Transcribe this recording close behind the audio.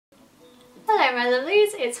Hello my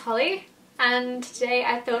lovelies, it's Holly, and today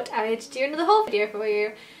I thought I'd do another haul video for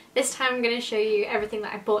you. This time I'm going to show you everything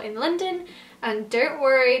that I bought in London, and don't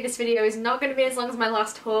worry, this video is not going to be as long as my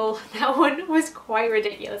last haul. That one was quite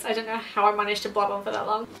ridiculous. I don't know how I managed to blab on for that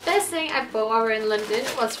long. First thing I bought while we were in London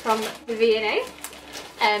was from V&A.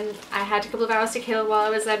 I had a couple of hours to kill while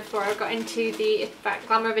I was there before I got into the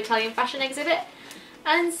Glamour of Italian Fashion exhibit.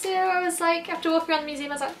 And so I was like, after walking around the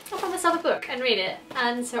museum, I was like, I'll buy myself a book and read it.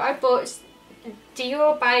 And so I bought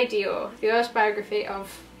Dior by Dior, the autobiography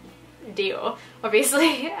of Dior,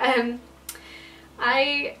 obviously.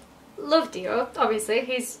 I love Dior, obviously,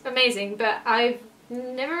 he's amazing, but I've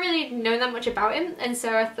never really known that much about him, and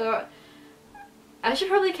so I thought I should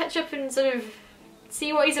probably catch up and sort of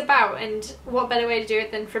see what he's about, and what better way to do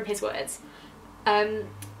it than from his words. I'm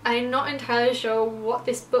not entirely sure what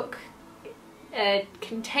this book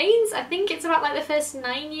contains. I think it's about like the first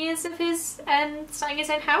 9 years of his starting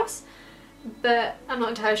his own house, but I'm not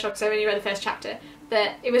entirely sure because I only read the first chapter.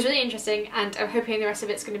 But it was really interesting, and I'm hoping the rest of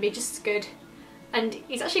it's going to be just as good. And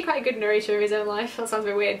he's actually quite a good narrator of his own life. That sounds a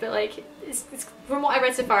bit weird, but like it's from what I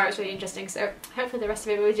read so far, it's really interesting. So hopefully the rest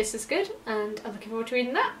of it will be just as good, and I'm looking forward to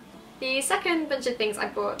reading that. The second bunch of things I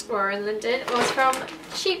bought while we were in London was from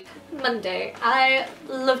Cheap Monday. I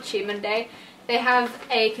love Cheap Monday. They have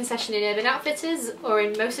a concession in Urban Outfitters, or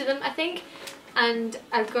in most of them I think, and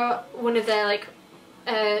I've got one of their like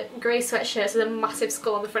grey sweatshirts with a massive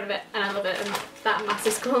skull on the front of it, and I love it, and that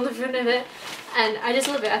massive skull on the front of it, and I just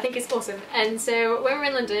love it. I think it's awesome. And so when we were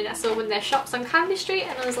in London I saw one of their shops on Canby Street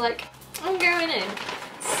and I was like, I'm going in.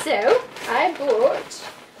 So I bought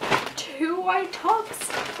 2 white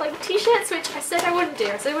tops, like t-shirts, which I said I wouldn't do.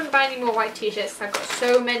 I said I wouldn't buy any more white t-shirts because I've got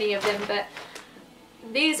so many of them, but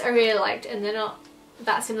these I really liked, and they're not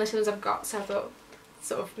that similar to the ones I've got, so I thought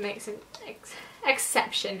sort of makes an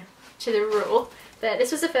exception to the rule. But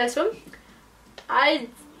this was the first one.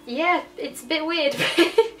 Yeah, it's a bit weird.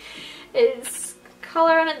 It's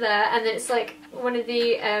collar on it there, and then it's like one of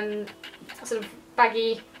the sort of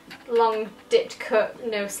baggy, long dipped cut,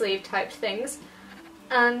 no sleeve type things.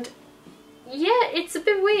 And yeah, it's a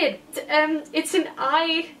bit weird. It's an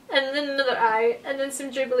eye, and then another eye, and then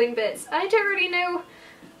some dribbling bits. I don't really know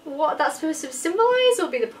what that's supposed to symbolise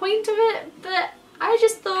or be the point of it, but I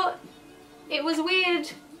just thought it was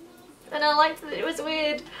weird, and I liked that it was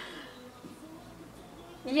weird.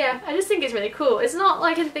 Yeah, I just think it's really cool. It's not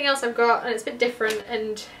like anything else I've got, and it's a bit different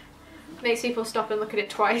and makes people stop and look at it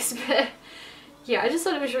twice, but yeah, I just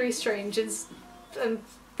thought it was really strange, and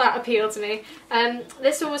that appealed to me.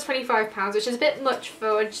 This one was £25, which is a bit much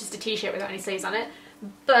for just a t-shirt without any sleeves on it,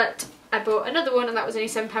 but I bought another one and that was only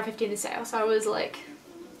 £7.50 in the sale, so I was like,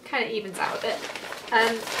 kind of evens out a bit.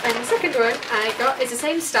 And the second one I got is the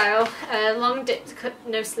same style, long dipped cut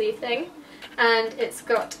no sleeve thing, and it's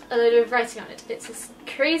got a load of writing on it. It's this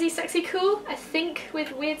crazy sexy cool, I think,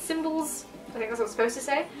 with weird symbols. I think that's what it's supposed to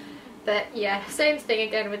say. But yeah, same thing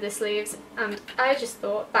again with the sleeves, and I just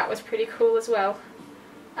thought that was pretty cool as well.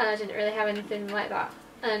 And I didn't really have anything like that.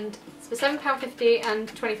 And it's for £7.50 and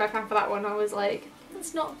 £25 for that one. I was like,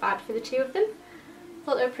 that's not bad for the 2 of them. I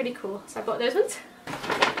thought they were pretty cool, so I bought those ones.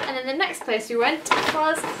 And then the next place we went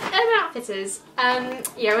was Urban Outfitters.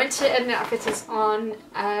 Yeah, I went to Urban Outfitters on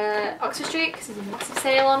Oxford Street because there's a massive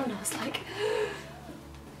sale on, and I was like,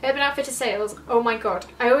 Urban Outfitters sales, oh my god.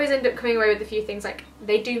 I always end up coming away with a few things, like,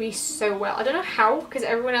 they do me so well. I don't know how, because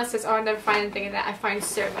everyone else says, oh, I never find anything in there. I find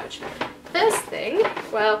so much. First thing,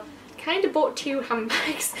 well, kind of bought 2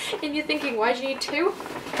 handbags, and you're thinking, why do you need 2?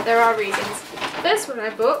 There are reasons. First one I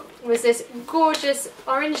bought was this gorgeous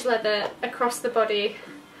orange leather across the body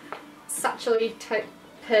satchel-y type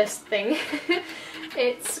purse thing.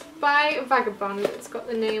 It's by Vagabond. It's got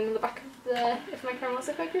the name on the back of the, if my camera wants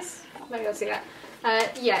to focus, maybe I'll see that.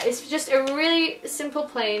 Yeah, it's just a really simple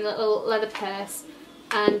plain little leather purse,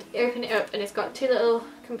 and you open it up and it's got 2 little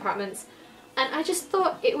compartments, and I just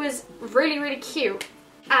thought it was really, really cute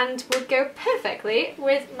and would go perfectly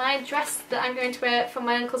with my dress that I'm going to wear for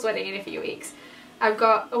my uncle's wedding in a few weeks. I've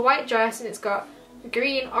got a white dress and it's got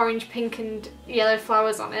green, orange, pink and yellow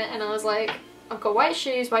flowers on it, and I was like, I've got white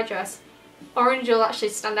shoes, white dress, orange will actually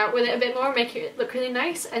stand out with it a bit more, make it look really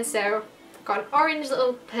nice, and so I've got an orange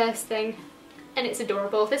little purse thing, and it's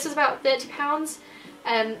adorable. This was about £30,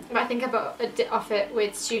 but I think I got a bit off it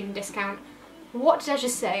with student discount. What did I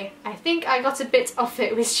just say? I think I got a bit off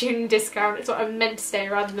it with student discount. It's what I meant to say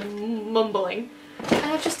rather than mumbling. And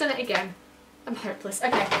I've just done it again. I'm hopeless.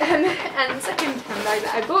 Okay. And the second handbag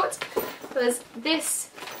that I bought was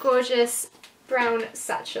this gorgeous brown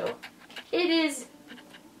satchel. It is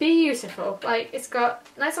beautiful. Like, it's got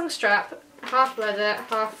a nice long strap, half leather,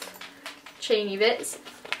 half chainy bits,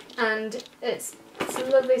 and it's a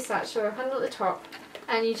lovely satchel, handle at the top,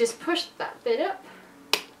 and you just push that bit up,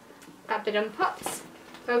 that bit unpops,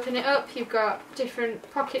 open it up, you've got different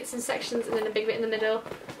pockets and sections and then a big bit in the middle,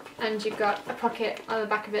 and you've got a pocket on the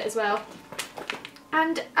back of it as well.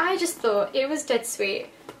 And I just thought it was dead sweet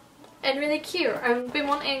and really cute. I've been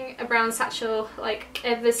wanting a brown satchel like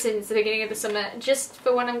ever since the beginning of the summer, just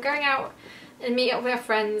for when I'm going out and meet up with my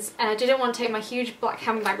friends, and I didn't want to take my huge black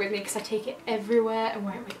handbag with me because I take it everywhere and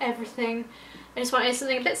wear it with everything. I just wanted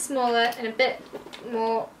something a bit smaller and a bit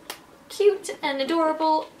more cute and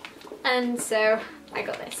adorable, and so I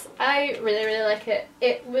got this. I really like it.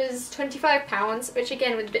 It was £25, which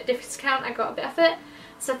again with a bit discount I got a bit off it,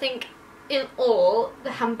 so I think in all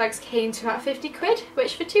the handbags came to about 50 quid,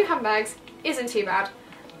 which for 2 handbags isn't too bad,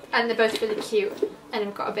 and they're both really cute and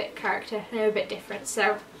have got a bit of character and they're a bit different,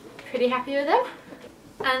 so pretty happy with them.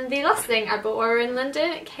 And the last thing I bought while we were in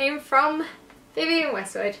London came from Vivienne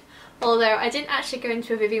Westwood. Although I didn't actually go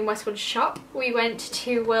into a Vivienne Westwood shop, we went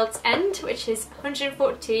to World's End, which is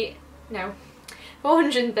 430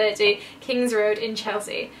 Kings Road in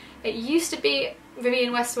Chelsea. It used to be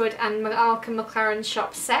Vivienne Westwood and Malcolm McLaren's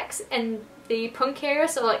shop Sex in the punk era,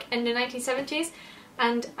 so like in the 1970s.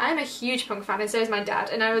 And I'm a huge punk fan, and so is my dad,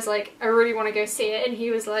 and I was like, I really want to go see it, and he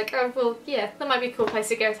was like, oh well yeah, that might be a cool place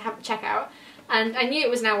to go to have a check out. And I knew it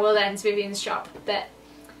was now World End's Vivienne's shop, but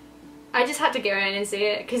I just had to go in and see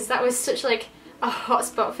it because that was such like a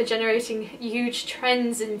hotspot for generating huge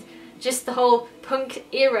trends and just the whole punk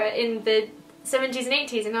era in the 70s and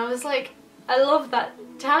 80s, and I was like, I love that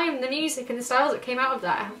time, the music and the styles that came out of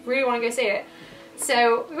that. I really want to go see it.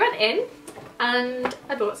 So we went in and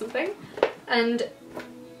I bought something, and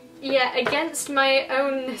yeah, against my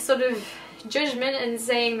own sort of judgment and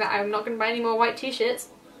saying that I'm not going to buy any more white t-shirts,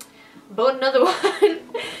 bought another one.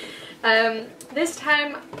 This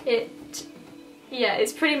time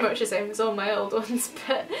it's pretty much the same as all my old ones,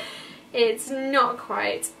 but it's not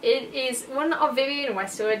quite. It is one of Vivienne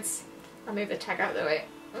Westwood's, I'll move the tag out of the way,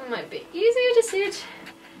 it might be easier to see it.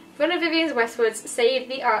 One of Vivienne Westwood's Save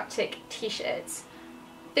the Arctic t-shirts.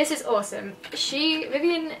 This is awesome.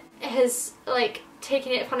 Vivienne has like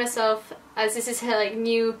taken it upon herself, as this is her like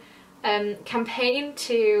new campaign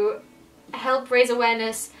to help raise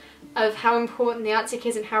awareness of how important the Arctic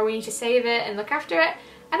is and how we need to save it and look after it,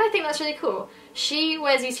 and I think that's really cool. She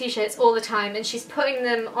wears these t-shirts all the time, and she's putting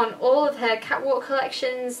them on all of her catwalk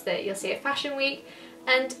collections that you'll see at Fashion Week,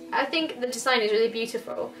 and I think the design is really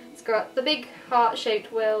beautiful. It's got the big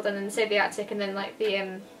heart-shaped world and then Save the Arctic, and then like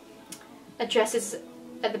the addresses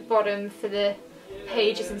at the bottom for the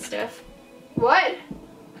pages and stuff. What?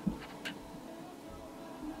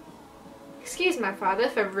 Excuse my father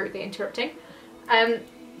for rudely interrupting.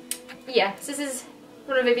 Yeah, so this is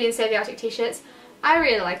one of Vivienne's Save the Arctic t-shirts. I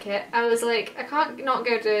really like it. I was like, I can't not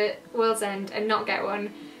go to World's End and not get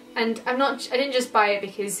one. And I didn't just buy it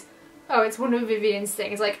because, oh, it's one of Vivienne's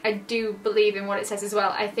things. Like, I do believe in what it says as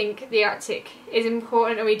well. I think the Arctic is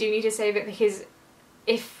important and we do need to save it, because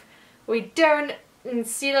if we don't and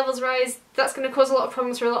sea levels rise, that's going to cause a lot of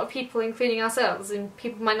problems for a lot of people, including ourselves, and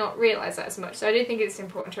people might not realise that as much. So I do think it's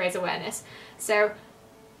important to raise awareness. So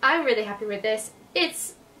I'm really happy with this.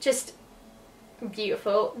 It's just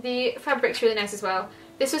beautiful. The fabric's really nice as well.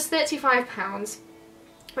 This was £35,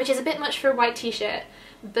 which is a bit much for a white t-shirt,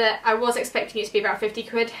 but I was expecting it to be about 50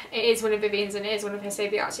 quid. It is one of Vivienne's and it is one of her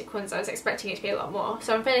Save the Arctic ones. I was expecting it to be a lot more,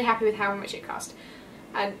 so I'm fairly happy with how much it cost.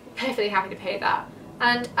 I'm perfectly happy to pay that.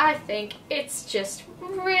 And I think it's just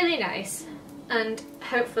really nice, and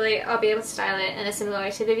hopefully I'll be able to style it in a similar way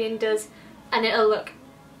to Vivienne does, and it'll look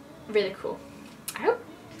really cool, I hope.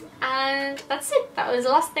 And that's it. That was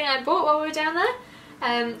the last thing I bought while we were down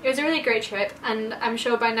there. It was a really great trip, and I'm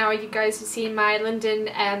sure by now you guys have seen my London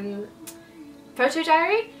photo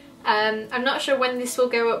diary. I'm not sure when this will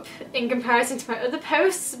go up in comparison to my other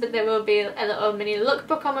posts, but there will be a little mini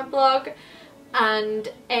lookbook on my blog and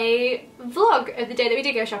a vlog of the day that we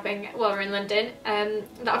did go shopping while we're in London.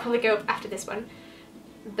 That'll probably go up after this one.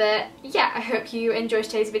 But yeah, I hope you enjoyed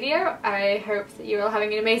today's video. I hope that you're all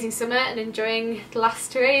having an amazing summer and enjoying the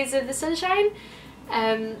last rays of the sunshine.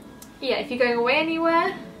 Yeah, if you're going away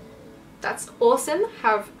anywhere, that's awesome.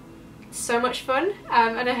 Have so much fun,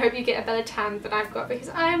 and I hope you get a better tan than I've got, because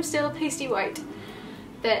I am still pasty white.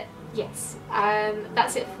 But yes,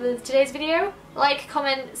 that's it for today's video. Like,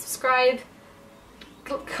 comment, subscribe,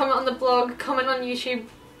 comment on the blog, comment on YouTube,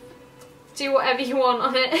 do whatever you want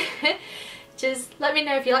on it. Just let me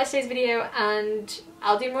know if you liked today's video, and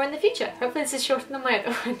I'll do more in the future. Hopefully this is shorter than my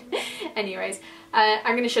other one. Anyways,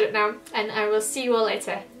 I'm going to shut up now, and I will see you all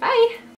later. Bye!